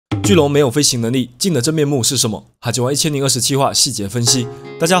巨龙没有飞行能力，镜的真面目是什么？海贼王1027话细节分析。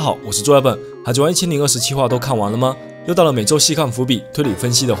大家好，我是作业本。海贼王1027话都看完了吗？又到了每周细看伏笔、推理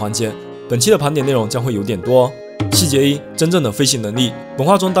分析的环节。本期的盘点内容将会有点多哦。细节一：真正的飞行能力。本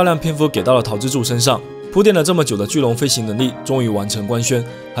话中大量篇幅给到了桃之助身上，铺垫了这么久的巨龙飞行能力终于完成官宣。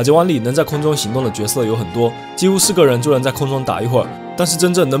海贼王里能在空中行动的角色有很多，几乎4个人就能在空中打一会儿。但是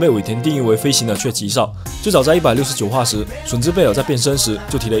真正能被尾田定义为飞行的却极少。最早在169话时，吮之贝尔在变身时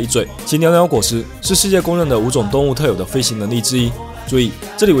就提了一嘴，其鸟鸟果实是世界公认的5种动物特有的飞行能力之一。注意，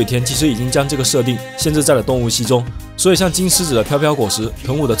这里尾田其实已经将这个设定限制在了动物系中，所以像金狮子的飘飘果实、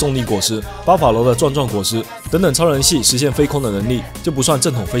藤武的重力果实、巴法罗的壮壮果实等等超人系实现飞空的能力就不算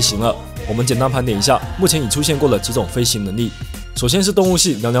正统飞行了。我们简单盘点一下目前已出现过的几种飞行能力。首先是动物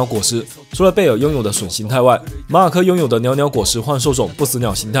系鸟鸟果实，除了贝尔拥有的隼形态外，马尔科拥有的鸟鸟果实幻兽种不死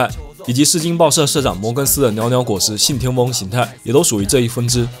鸟形态，以及世经报社社长摩根斯的鸟鸟果实信天翁形态，也都属于这一分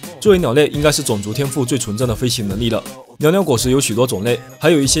支。作为鸟类，应该是种族天赋最纯正的飞行能力了。鸟鸟果实有许多种类，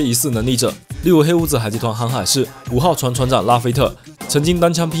还有一些疑似能力者，例如黑屋子海贼团航海士5号船船长拉菲特，曾经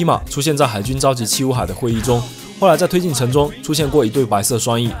单枪匹马出现在海军召集七武海的会议中，后来在推进城中出现过一对白色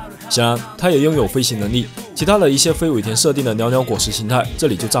双翼。显然，他也拥有飞行能力。其他的一些非尾田设定的鸟鸟果实形态，这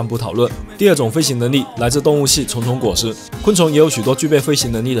里就暂不讨论。第二种飞行能力来自动物系虫虫果实，昆虫也有许多具备飞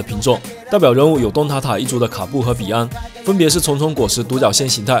行能力的品种，代表人物有东塔塔一族的卡布和比安，分别是虫虫果实独角仙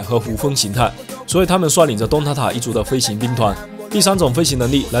形态和胡蜂形态，所以他们率领着东塔塔一族的飞行兵团。第三种飞行能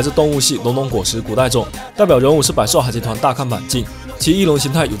力来自动物系龙龙果实古代种，代表人物是百兽海贼团大看板镜，其翼龙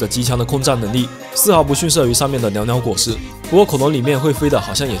形态有着极强的空战能力，丝毫不逊色于上面的鸟鸟果实。不过恐龙里面会飞的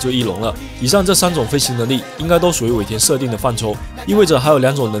好像也就翼龙了。以上这3种飞行能力应该都属于尾田设定的范畴，意味着还有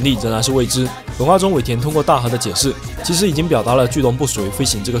2种能力仍然是未知。本话中尾田通过大河的解释，其实已经表达了巨龙不属于飞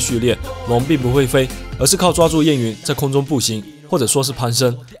行这个序列，龙并不会飞，而是靠抓住焰云在空中步行，或者说是攀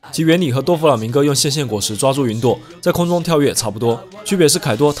升。其原理和多弗朗明哥用线线果实抓住云朵在空中跳跃差不多，区别是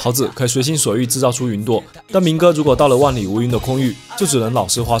凯多、桃子可以随心所欲制造出云朵，但明哥如果到了万里无云的空域，就只能老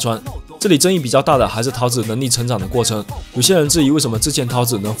实划船。这里争议比较大的还是桃子能力成长的过程，有些人质疑为什么之前桃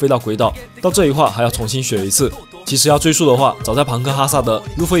子能飞到轨道，到这一话还要重新学一次。其实要追溯的话，早在庞克哈萨德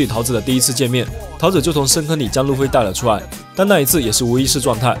路飞与桃子的第一次见面，桃子就从深坑里将路飞带了出来，但那一次也是无意识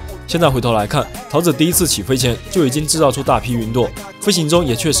状态。现在回头来看，桃子第一次起飞前就已经制造出大批云朵，飞行中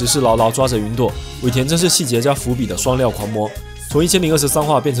也确实是牢牢抓着云朵。尾田真是细节加伏笔的双料狂魔。从1023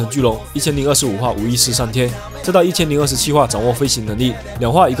话变成巨龙，1025话无意识上天，再到1027话掌握飞行能力，2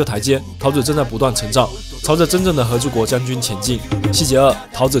话一个台阶，桃子正在不断成长，朝着真正的和之国将军前进。细节2：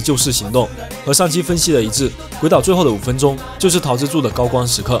桃子救世行动，和上期分析的一致，鬼岛最后的5分钟就是桃之助的高光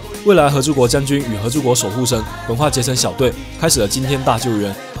时刻。未来和之国将军与和之国守护神本话结成小队，开始了惊天大救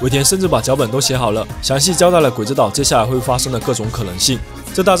援。尾田甚至把脚本都写好了，详细交代了鬼之岛接下来会发生的各种可能性。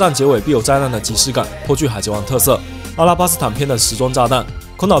这大战结尾必有灾难的即视感，颇具海贼王特色。阿拉巴斯坦篇的时装炸弹，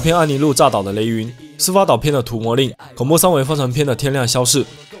空岛篇安尼路炸岛的雷云，司法岛篇的屠魔令，恐怖3维方程篇的天亮消逝，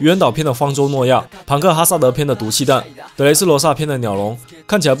愚人岛篇的方舟诺亚，庞克哈萨德篇的毒气弹，德雷斯罗萨篇的鸟笼。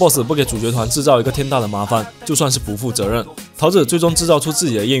看起来 BOSS 不给主角团制造一个天大的麻烦，就算是不负责任。桃子最终制造出自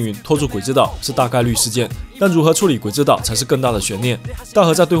己的焰云拖住鬼之岛是大概率事件，但如何处理鬼之岛才是更大的悬念。大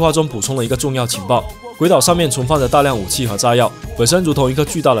河在对话中补充了一个重要情报，鬼岛上面存放着大量武器和炸药，本身如同一颗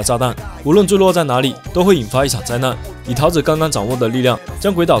巨大的炸弹，无论坠落在哪里都会引发一场灾难。以桃子刚刚掌握的力量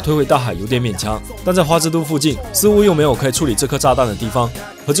将鬼岛推回大海有点勉强，但在花之都附近似乎又没有可以处理这颗炸弹的地方，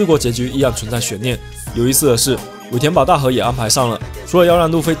和之国结局依然存在悬念。有意思的是，尾田把大河也安排上了，除了要让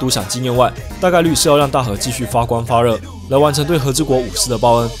路飞独享经验外，大概率是要让大河继续发光发热，来完成对和之国武士的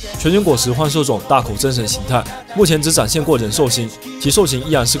报恩。全员果实幻兽种大口真神形态，目前只展现过人兽形，其兽形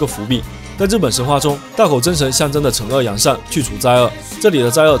依然是个伏笔。在日本神话中，大口真神象征的惩恶扬善，去除灾厄，这里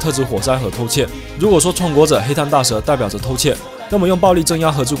的灾厄特指火灾和偷窃。如果说创国者黑炭大蛇代表着偷窃，那么用暴力镇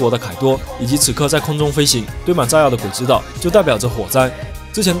压和之国的凯多，以及此刻在空中飞行堆满炸药的鬼之岛，就代表着火灾。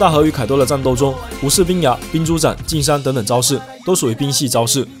之前大河与凯多的战斗中，无视冰崖、冰珠斩、进山等等招式都属于冰系招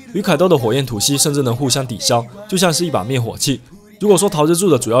式，与凯多的火焰吐息甚至能互相抵消，就像是一把灭火器。如果说桃之助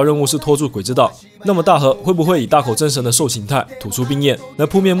的主要任务是拖住鬼之岛，那么大河会不会以大口真神的兽形态吐出冰焰来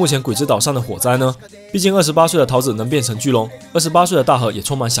扑灭目前鬼之岛上的火灾呢？毕竟28岁的桃子能变成巨龙，28岁的大河也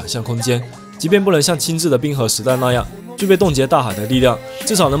充满想象空间，即便不能像亲自的冰河时代那样具备冻结大海的力量，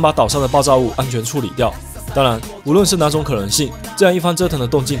至少能把岛上的爆炸物安全处理掉。当然，无论是哪种可能性，这样一番折腾的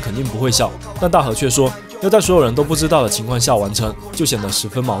动静肯定不会小。但大河却说，要在所有人都不知道的情况下完成，就显得十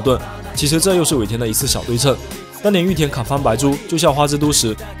分矛盾。其实这又是尾田的一次小对称。当年玉田砍翻白猪救下花之都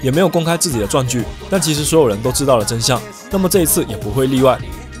时，也没有公开自己的壮举，但其实所有人都知道了真相。那么这一次也不会例外。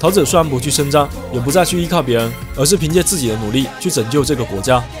桃子虽然不去声张，也不再去依靠别人，而是凭借自己的努力去拯救这个国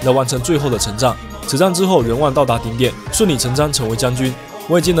家，来完成最后的成长。此战之后，人望到达顶点，顺理成章成为将军。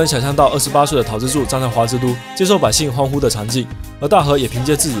我已经能想象到28岁的桃之助站在花之都，接受百姓欢呼的场景。而大和也凭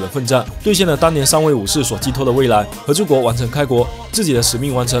借自己的奋战，兑现了当年3位武士所寄托的未来，和之国完成开国，自己的使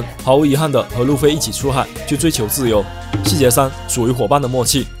命完成，毫无遗憾的和路飞一起出海，去追求自由。细节3，属于伙伴的默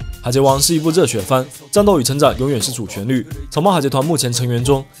契。海贼王是一部热血番，战斗与成长永远是主旋律。草帽海贼团目前成员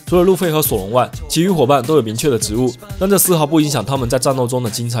中，除了路飞和索隆外，其余伙伴都有明确的职务，但这丝毫不影响他们在战斗中的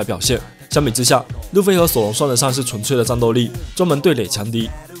精彩表现。相比之下，路飞和索隆算得上是纯粹的战斗力，专门对垒强敌。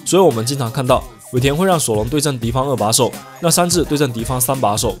所以我们经常看到尾田会让索隆对阵敌方2把手，让山治对阵敌方3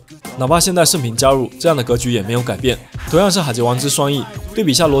把手。哪怕现在圣平加入，这样的格局也没有改变。同样是海贼王之双翼，对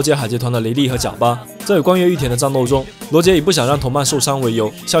比下罗杰海贼团的雷利和贾巴，在与关月玉田的战斗中，罗杰以不想让同伴受伤为由，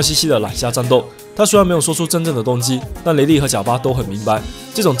笑嘻嘻的揽下战斗。他虽然没有说出真正的动机，但雷利和贾巴都很明白，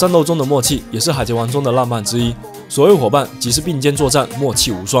这种战斗中的默契也是海贼王中的浪漫之一。所谓伙伴，即是并肩作战，默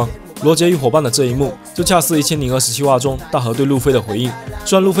契无双。罗杰与伙伴的这一幕，就恰似1027话中大和对路飞的回应。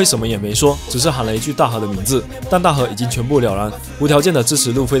虽然路飞什么也没说，只是喊了一句大和的名字，但大和已经全部了然，无条件的支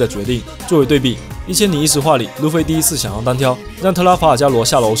持路飞的决定。作为对比，1010话里，路飞第一次想要单挑，让特拉法尔加罗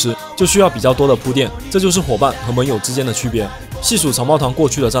下楼时，就需要比较多的铺垫，这就是伙伴和盟友之间的区别。细数草帽团过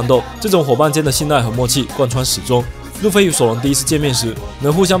去的战斗，这种伙伴间的信赖和默契贯穿始终。路飞与索隆第一次见面时，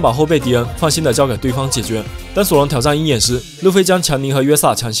能互相把后备敌人放心的交给对方解决。当索隆挑战鹰眼时，路飞将强尼和约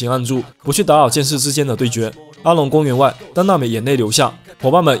萨强行按住，不去打扰剑士之间的对决。阿龙公园外，当娜美眼泪流下，伙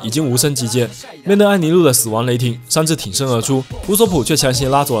伴们已经无声集结。面对艾尼路的死亡雷霆，山治挺身而出，乌索普却强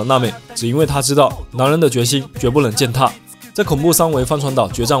行拉走了娜美，只因为他知道男人的决心绝不能践踏。在恐怖3维帆船岛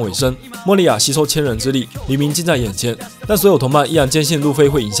决战尾声，莫利亚吸收千人之力，黎明近在眼前，但所有同伴依然坚信路飞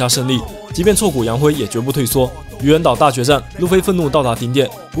会赢下胜利，即便挫骨扬灰也绝不退缩。愚人岛大决战，路飞愤怒到达顶点，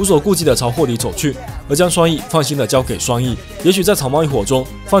无所顾忌地朝霍里走去，而将双翼放心地交给双翼。也许在草帽一伙中，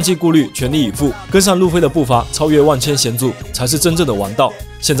放弃顾虑，全力以赴，跟上路飞的步伐，超越万千险阻，才是真正的王道。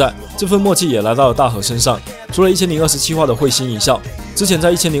现在这份默契也来到了大和身上，除了1027话的会心一笑，之前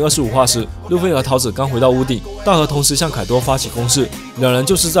在1025话时，路飞和桃子刚回到屋顶，大和同时向凯多发起攻势，两人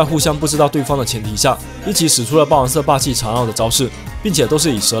就是在互相不知道对方的前提下，一起使出了霸王色霸气缠绕的招式，并且都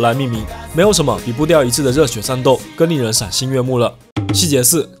是以蛇来命名，没有什么比步调一致的热血战斗更令人赏心悦目了。细节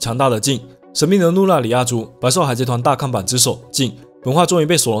4，强大的镜，神秘的努纳里亚族，百兽海贼团大看板之首镜。本话终于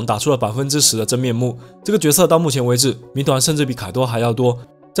被索隆打出了10%的真面目，这个角色到目前为止，谜团甚至比凯多还要多。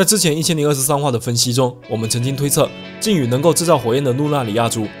在之前1023话的分析中，我们曾经推测，镜与能够制造火焰的努纳里亚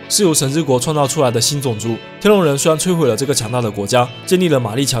族是由神之国创造出来的新种族。天龙人虽然摧毁了这个强大的国家，建立了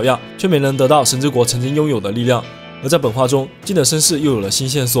玛丽乔亚，却没能得到神之国曾经拥有的力量。而在本话中，镜的身世又有了新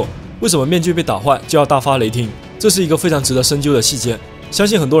线索，为什么面具被打坏就要大发雷霆？这是一个非常值得深究的细节。相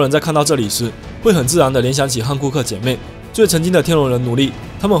信很多人在看到这里时，会很自然地联想起汉库克姐妹。最曾经的天龙人奴隶，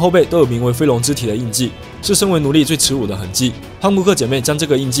他们后背都有名为飞龙之体的印记，是身为奴隶最耻辱的痕迹。汉库克姐妹将这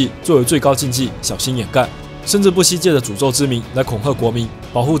个印记作为最高禁忌，小心掩盖，甚至不惜借着诅咒之名来恐吓国民，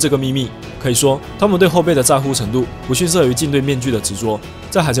保护这个秘密。可以说，他们对后背的在乎程度，不逊色于镜对面具的执着。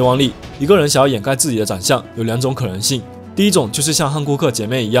在海贼王里，一个人想要掩盖自己的长相，有2种可能性。第一种就是像汉库克姐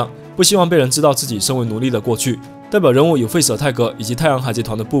妹一样，不希望被人知道自己身为奴隶的过去。代表人物有费舍泰格以及太阳海贼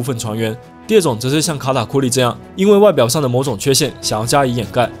团的部分船员。第二种则是像卡塔库利这样，因为外表上的某种缺陷想要加以掩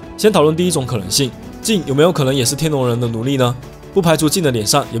盖。先讨论第一种可能性，镜有没有可能也是天龙人的奴隶呢？不排除镜的脸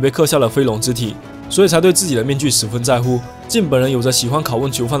上也被刻下了飞龙之体，所以才对自己的面具十分在乎。镜本人有着喜欢拷问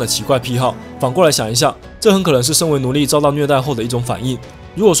囚犯的奇怪癖好，反过来想一下，这很可能是身为奴隶遭到虐待后的一种反应。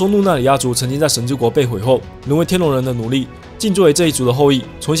如果说努纳里亚族曾经在神之国被毁后沦为天龙人的奴隶，镜作为这一族的后裔，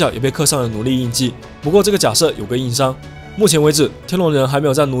从小也被刻上了奴隶印记。不过这个假设有个硬伤，目前为止天龙人还没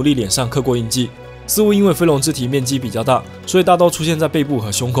有在奴隶脸上刻过印记，似乎因为飞龙之体面积比较大，所以大都出现在背部和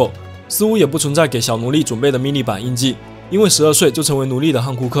胸口，似乎也不存在给小奴隶准备的迷你版印记。因为12岁就成为奴隶的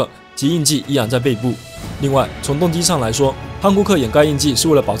汉库克，其印记依然在背部。另外从动机上来说，汉库克掩盖印记是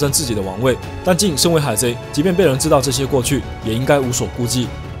为了保证自己的王位，但镜身为海贼，即便被人知道这些过去，也应该无所顾忌。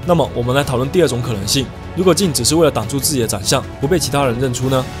那么我们来讨论第二种可能性，如果镜只是为了挡住自己的长相，不被其他人认出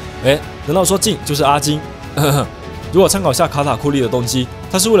呢？难道说镜就是阿金？如果参考下卡塔库利的动机，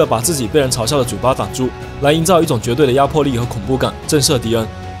他是为了把自己被人嘲笑的嘴巴挡住，来营造一种绝对的压迫力和恐怖感，震慑敌人。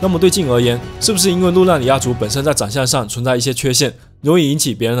那么对镜而言，是不是因为路纳里亚族本身在长相上存在一些缺陷，容易引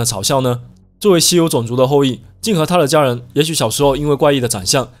起别人的嘲笑呢？作为稀有种族的后裔，镜和他的家人也许小时候因为怪异的长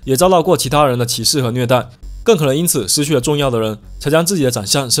相，也遭到过其他人的歧视和虐待，更可能因此失去了重要的人，才将自己的长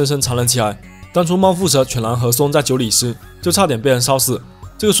相深深藏了起来。当初猫腹蛇犬狼和松在酒里时，就差点被人烧死。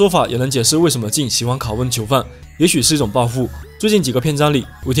这个说法也能解释为什么镜喜欢拷问囚犯，也许是一种报复。最近几个篇章里，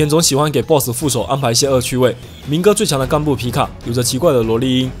尾田总喜欢给 BOSS 副手安排一些恶趣味。明哥最强的干部皮卡有着奇怪的萝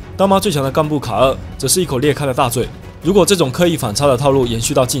莉音，大妈最强的干部卡二则是一口裂开的大嘴。如果这种刻意反差的套路延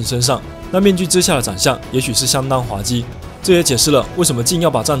续到镜身上，那面具之下的长相也许是相当滑稽。这也解释了为什么镜要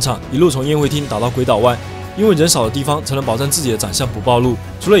把战场一路从宴会厅打到鬼岛外，因为人少的地方才能保证自己的长相不暴露。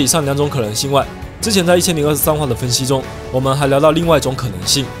除了以上2种可能性外，之前在1023话的分析中，我们还聊到另外一种可能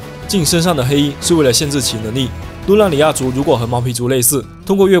性：镜身上的黑衣是为了限制其能力。露让里亚族如果和毛皮族类似，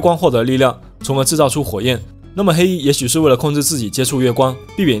通过月光获得力量，从而制造出火焰，那么黑衣也许是为了控制自己接触月光，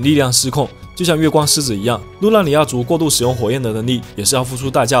避免力量失控。就像月光狮子一样，露让里亚族过度使用火焰的能力也是要付出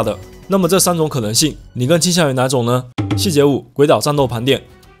代价的。那么这3种可能性，你更倾向于哪种呢？细节5：鬼岛战斗盘点。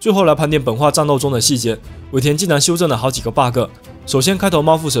最后来盘点本话战斗中的细节，尾田竟然修正了好几个 bug。首先，开头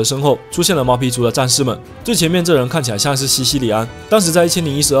猫副蛇身后出现了毛皮族的战士们，最前面这人看起来像是西西里安，当时在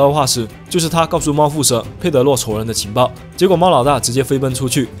1012话时，就是他告诉猫副蛇佩德洛仇人的情报，结果猫老大直接飞奔出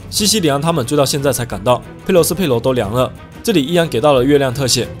去，西西里安他们追到现在才赶到，佩罗斯佩罗都凉了。这里依然给到了月亮特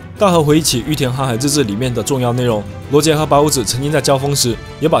写。大河回忆起玉田航海日志里面的重要内容，罗杰和白胡子曾经在交锋时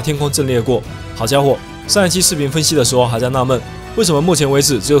也把天空震裂过。好家伙，上一期视频分析的时候还在纳闷，为什么目前为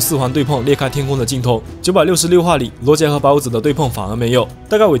止只有4环对碰裂开天空的镜头，966话里罗杰和白胡子的对碰反而没有？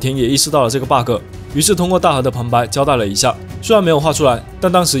大概尾田也意识到了这个 bug， 于是通过大河的旁白交代了一下，虽然没有画出来，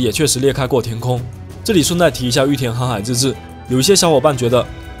但当时也确实裂开过天空。这里顺带提一下玉田航海日志，有一些小伙伴觉得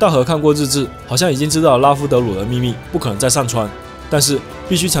大河看过日志，好像已经知道了拉夫德鲁的秘密，不可能再上传。但是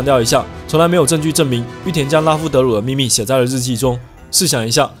必须强调一下，从来没有证据证明玉田将拉夫德鲁的秘密写在了日记中。试想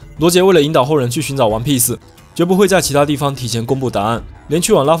一下，罗杰为了引导后人去寻找Onepiece，绝不会在其他地方提前公布答案，连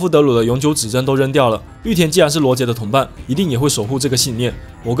去往拉夫德鲁的永久指针都扔掉了。玉田既然是罗杰的同伴，一定也会守护这个信念。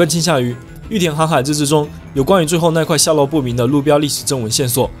我更倾向于玉田航海日志中有关于最后那块下落不明的路标历史正文线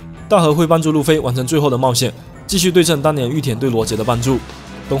索，大河会帮助路飞完成最后的冒险，继续对阵当年玉田对罗杰的帮助。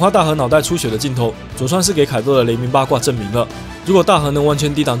本话大河脑袋出血的镜头，总算是给凯多的雷鸣八卦证明了。如果大河能完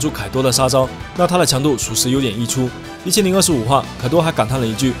全抵挡住凯多的杀招，那他的强度属实有点溢出。1025话，凯多还感叹了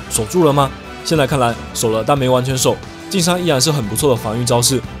一句：“守住了吗？”现在看来，守了但没完全守，近伤依然是很不错的防御招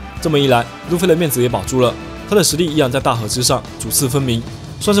式。这么一来，路飞的面子也保住了，他的实力依然在大河之上，主次分明，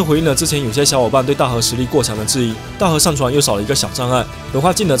算是回应了之前有些小伙伴对大河实力过强的质疑。大河上船又少了一个小障碍。本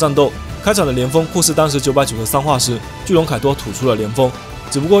话近的战斗，开场的连封或是当时993话时，巨龙凯多吐出了连封，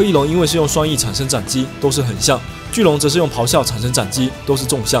只不过翼龙因为是用双翼产生斩击，都是横向，巨龙则是用咆哮产生斩击，都是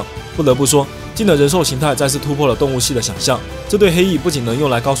纵向。不得不说，近的人兽形态再次突破了动物系的想象。这对黑翼不仅能用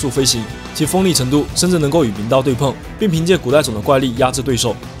来高速飞行，其锋利程度甚至能够与明刀对碰，并凭借古代种的怪力压制对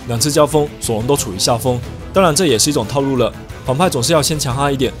手。2次交锋，索隆都处于下风。当然，这也是一种套路了。反派总是要先强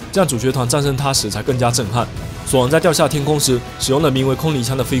悍一点，这样主角团战胜他时才更加震撼。索隆在掉下天空时，使用了名为空离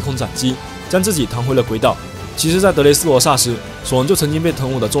枪的飞空斩击，将自己弹回了轨道。其实，在德雷斯罗萨时，索隆就曾经被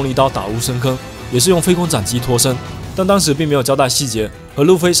藤武的重力刀打入深坑，也是用飞空斩击脱身。但当时并没有交代细节。和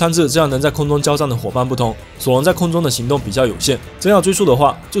路飞、山治这样能在空中交战的伙伴不同，索隆在空中的行动比较有限。真要追溯的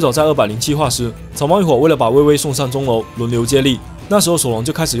话，最早在207话时，草帽一伙为了把微微送上钟楼，轮流接力，那时候索隆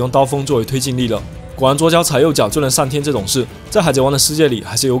就开始用刀锋作为推进力了。果然左脚踩右脚就能上天这种事，在海贼王的世界里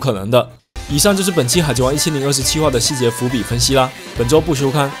还是有可能的。以上就是本期海贼王1027话的细节伏笔分析啦。本周不休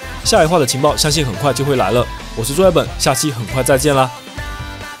刊，下一话的情报相信很快就会来了。我是作业本，下期很快再见啦。